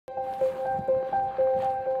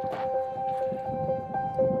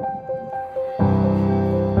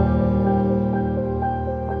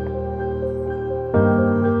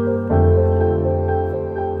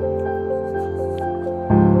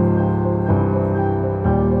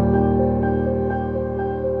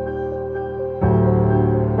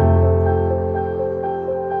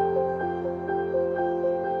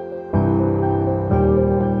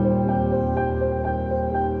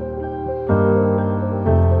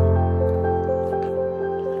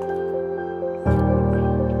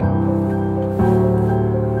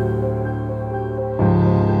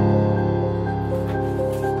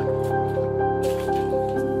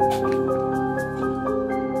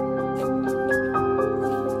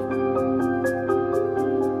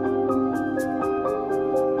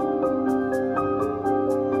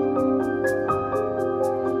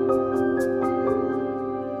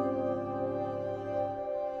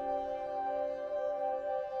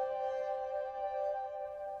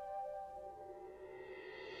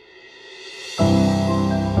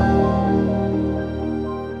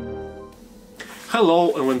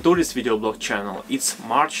Hello and welcome to this video blog channel. It's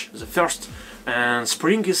March the 1st and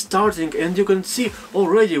spring is starting, and you can see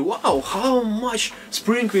already, wow, how much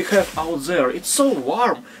spring we have out there. It's so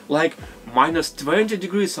warm, like minus 20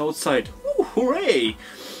 degrees outside. Woo, hooray!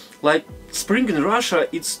 Like spring in Russia,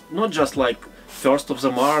 it's not just like 1st of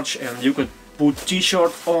the March and you could put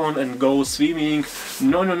t-shirt on and go swimming.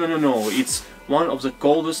 No, it's one of the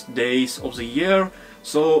coldest days of the year.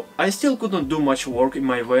 So I still couldn't do much work in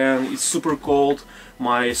my van. It's super cold,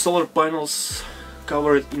 my solar panels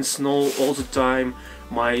covered in snow all the time,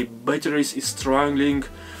 my batteries is struggling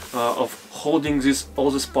of holding all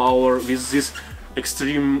this power with this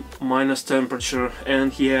extreme minus temperature,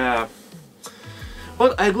 and yeah.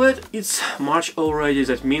 But I'm glad it's March already.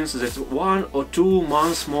 That means that 1 or 2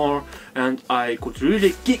 months more and I could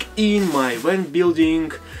really kick in my van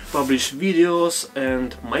building, publish videos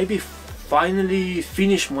and maybe finally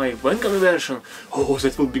finish my van conversion. Oh,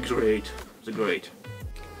 that would be great. Great.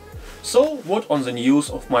 So, what on the news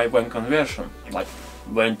of my van conversion? Like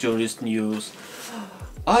van tourist news.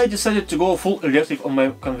 I decided to go full electric on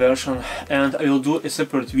my conversion, and I will do a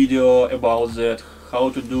separate video about that, how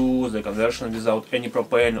to do the conversion without any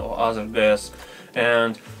propane or other gas,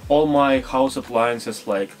 and all my house appliances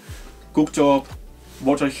like cooktop,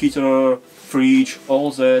 water heater, fridge,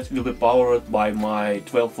 all that will be powered by my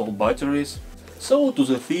 12-volt batteries. So to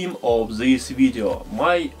the theme of this video,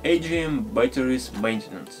 my AGM batteries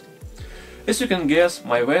maintenance. As you can guess,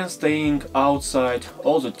 my van staying outside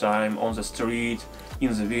all the time on the street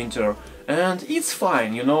in the winter, and it's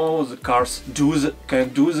fine, you know, the cars can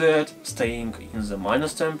do that, staying in the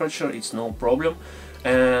minus temperature, it's no problem.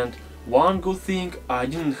 And one good thing, I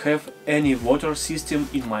didn't have any water system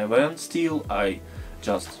in my van still, I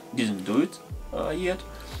just didn't do it yet,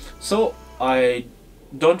 so I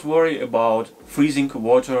don't worry about freezing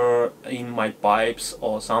water in my pipes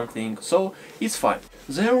or something, so it's fine.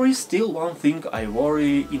 There is still one thing I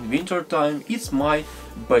worry in winter time, it's my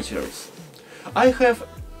batteries. I have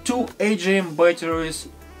 2 AGM batteries,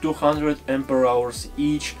 200 ampere hours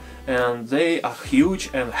each, and they are huge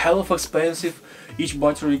and hell of expensive. Each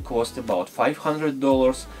battery cost about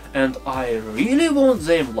 $500, and I really want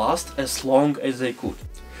them last as long as they could.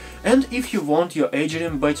 And if you want your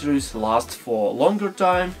AGM batteries last for longer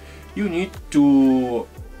time, you need to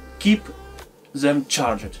keep them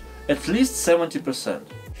charged, at least 70%.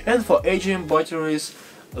 And for AGM batteries,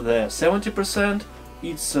 the 70%,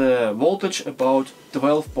 it's a voltage about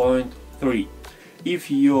 12.3.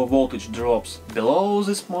 If your voltage drops below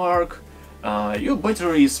this mark, your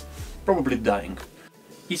battery is probably dying.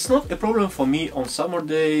 It's not a problem for me on summer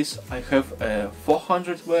days. I have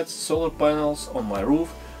 400 watts solar panels on my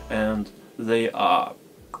roof, and they are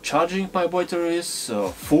charging my batteries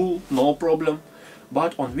full, no problem.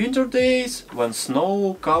 But on winter days, when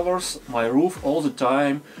snow covers my roof all the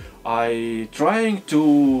time, I trying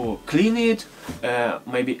to clean it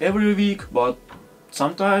maybe every week, but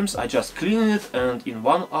sometimes I just clean it and in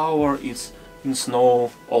 1 hour it's in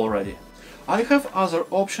snow already. I have other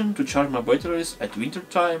option to charge my batteries at winter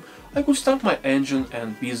time. I could start my engine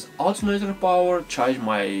and with alternator power charge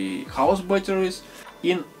my house batteries.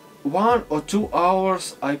 In 1 or 2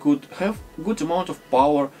 hours I could have good amount of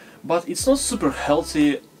power, but it's not super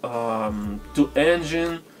healthy to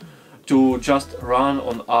engine to just run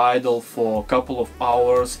on idle for a couple of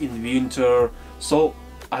hours in winter, so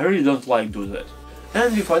I really don't like do that.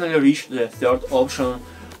 And we finally reached the third option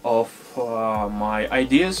of my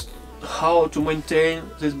ideas how to maintain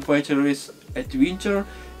these batteries at winter.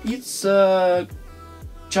 It's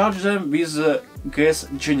charge them with a gas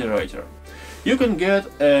generator. You can get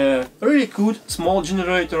a really good small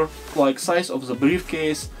generator, like size of the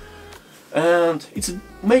briefcase, and it's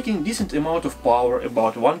making decent amount of power,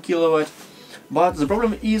 about 1 kilowatt. But the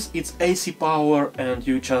problem is it's AC power and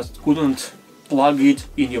you just couldn't plug it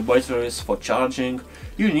in your batteries for charging.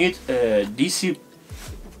 You need a DC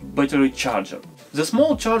battery charger. The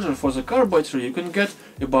small charger for the car battery you can get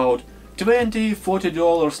about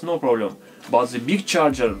 $20–40, no problem. But the big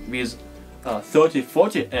charger with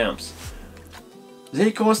 30–40 amps,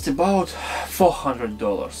 they cost about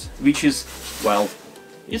 $400, which is, well,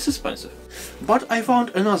 it's expensive. But I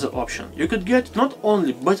found another option. You could get not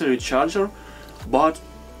only battery charger, but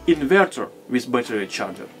inverter with battery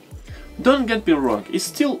charger. Don't get me wrong, it's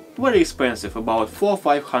still very expensive, about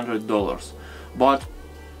 $400–500, but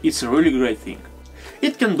it's a really great thing.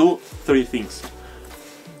 It can do 3 things.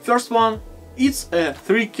 First one, it's a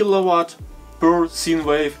 3 kilowatt per sine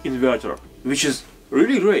wave inverter, which is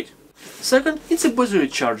really great. Second, it's a battery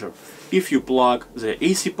charger. If you plug the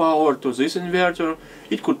AC power to this inverter,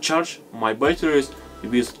 it could charge my batteries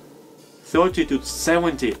with 30 to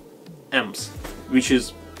 70 amps. which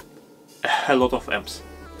is a lot of amps.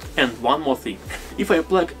 And one more thing, if I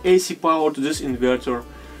plug AC power to this inverter,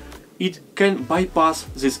 it can bypass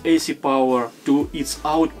this AC power to its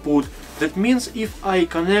output. That means if I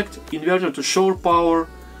connect inverter to shore power,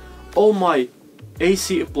 all my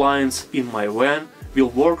AC appliances in my van will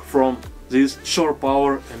work from this shore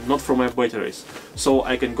power and not from my batteries. So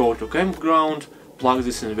I can go to campground, plug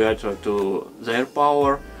this inverter to their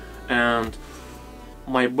power, and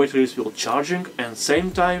my batteries will charging, and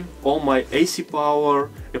same time all my AC power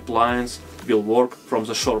appliance will work from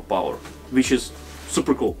the shore power, which is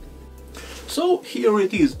super cool. So here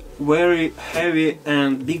it is, very heavy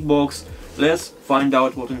and big box. Let's find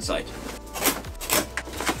out what's inside.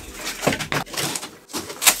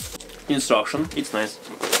 Instruction, it's nice.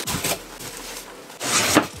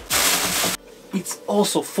 It's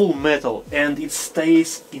also full metal and it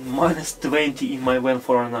stays in -20 in my van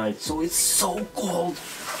for a night, so it's so cold.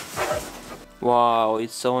 Wow,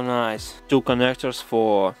 it's so nice. Two connectors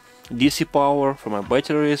for DC power for my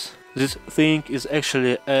batteries. This thing is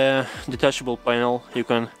actually a detachable panel. You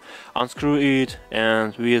can unscrew it,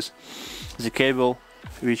 and with the cable,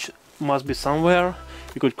 which must be somewhere,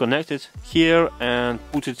 you could connect it here and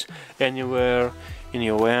put it anywhere in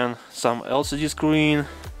your van. Some LCD screen,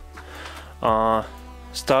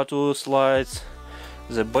 status lights,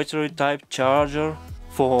 the battery type charger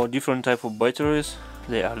for different type of batteries.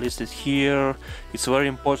 They are listed here. It's very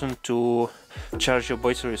important to charge your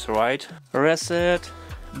batteries right. Reset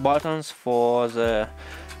buttons for the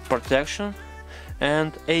protection,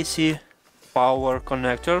 and AC power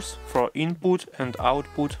connectors for input and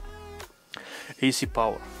output AC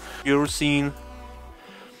power. You're seeing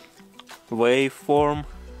waveform,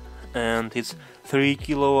 and it's 3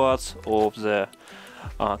 kilowatts of the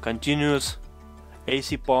continuous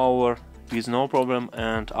AC power with no problem,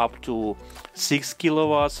 and up to 6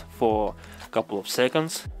 kilowatts for a couple of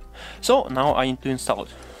seconds. So now I need to install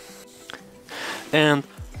it. And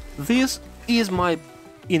this is my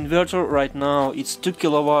inverter right now. It's 2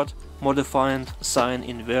 kilowatt modified sine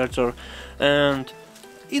inverter, and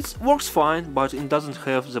it works fine, but it doesn't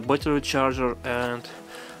have the battery charger, and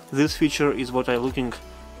this feature is what I'm looking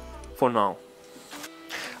for now.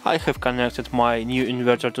 I have connected my new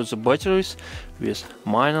inverter to the batteries with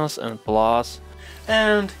minus and plus,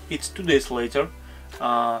 and it's 2 days later.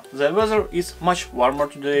 The weather is much warmer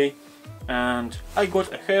today, and I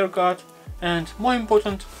got a haircut, and more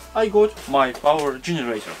important, I got my power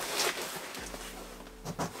generator.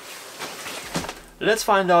 Let's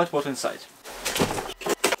find out what's inside.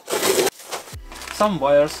 Some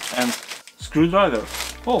wires and screwdriver.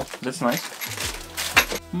 Oh, that's nice.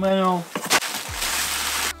 Manual.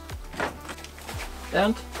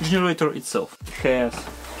 And generator itself. It has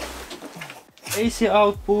AC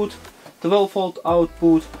output, 12 volt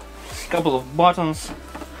output, couple of buttons,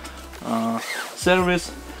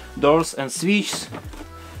 service, doors and switches,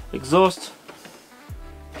 exhaust.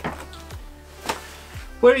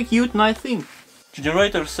 Very cute, nice thing.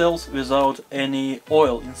 Generator sells without any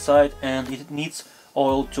oil inside, and it needs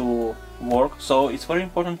oil to work, so it's very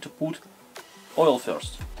important to put oil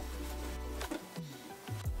first.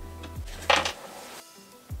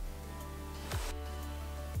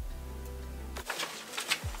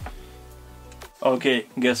 Okay,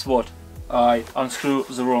 guess what? I unscrew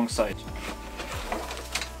the wrong side.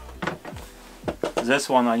 This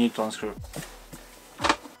one I need to unscrew.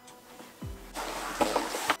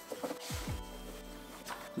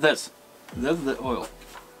 That's the oil.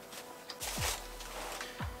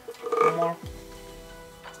 One more.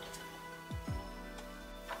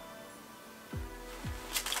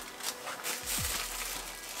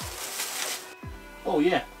 Oh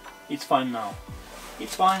yeah, it's fine now.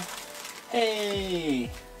 It's fine. Hey,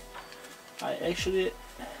 I actually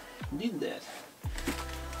did that.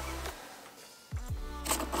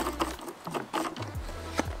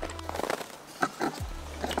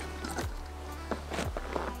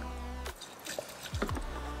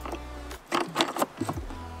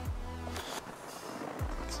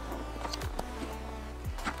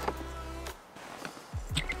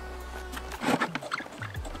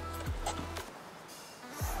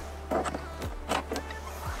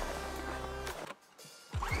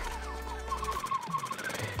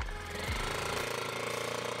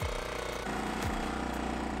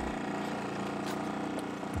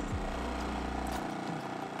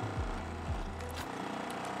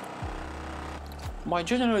 My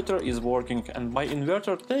generator is working, and my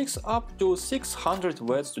inverter takes up to 600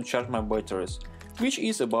 watts to charge my batteries, which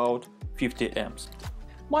is about 50 amps.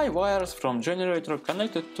 My wires from generator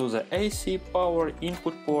connected to the AC power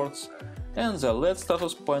input ports, and the LED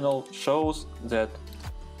status panel shows that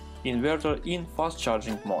inverter in fast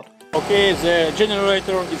charging mode. Okay, the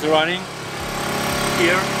generator is running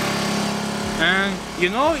here, and you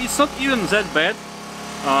know, it's not even that bad.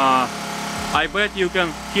 I bet you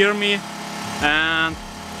can hear me, and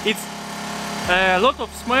it's a lot of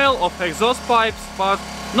smell of exhaust pipes, but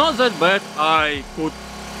not that bad. I could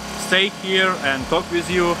stay here and talk with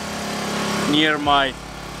you near my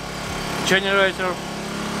generator.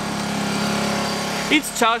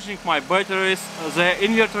 It's charging my batteries. The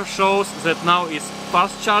inverter shows that now is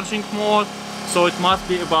fast charging mode, so it must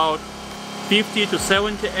be about 50 to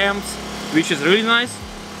 70 amps, which is really nice.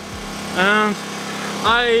 And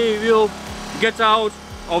I will get out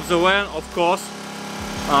of the van, of course.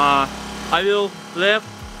 I will leave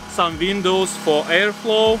some windows for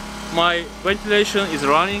airflow. My ventilation is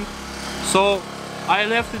running, so I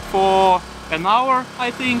left it for an hour,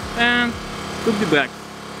 I think, and could be back.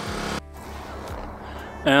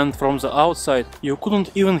 And from the outside you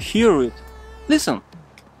couldn't even hear it. Listen.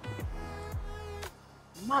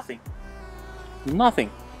 Nothing.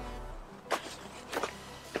 Nothing.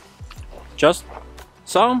 Just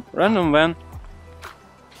some random van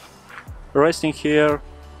resting here.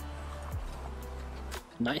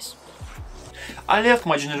 Nice. I left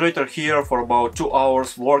my generator here for about 2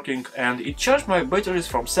 hours working, and it charged my batteries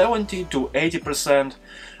from 70 to 80%,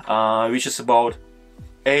 which is about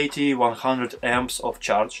 80-100 amps of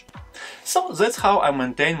charge. So that's how I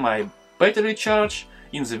maintain my battery charge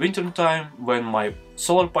in the winter time when my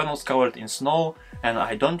solar panels covered in snow and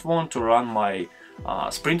I don't want to run my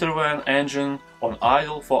Sprinter van engine on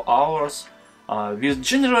idle for hours. With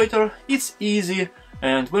generator it's easy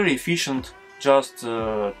and very efficient, just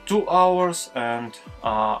 2 hours, and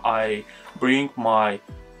I bring my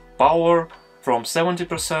power from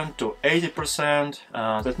 70% to 80%.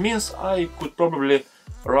 That means I could probably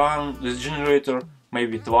run this generator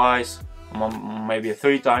maybe twice, maybe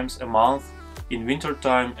 3 times a month in winter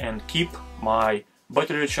time and keep my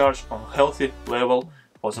battery charge on healthy level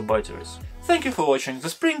for the batteries. Thank you for watching. The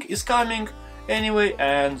spring is coming anyway,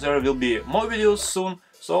 and there will be more videos soon,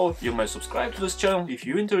 so you may subscribe to this channel if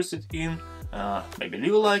you're interested in, maybe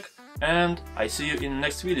leave a like, and I see you in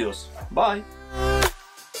next videos. Bye!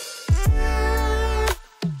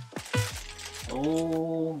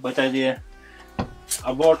 Oh, bad idea.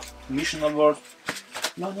 Abort, mission abort.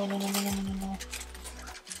 No, no, no, no, no, no, no, no.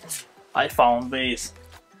 I found this.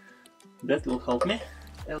 That will help me.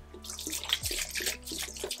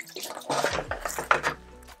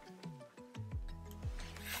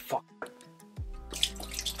 Fuck.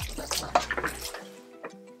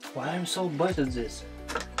 Why I'm so bad at this?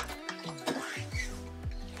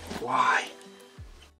 Why?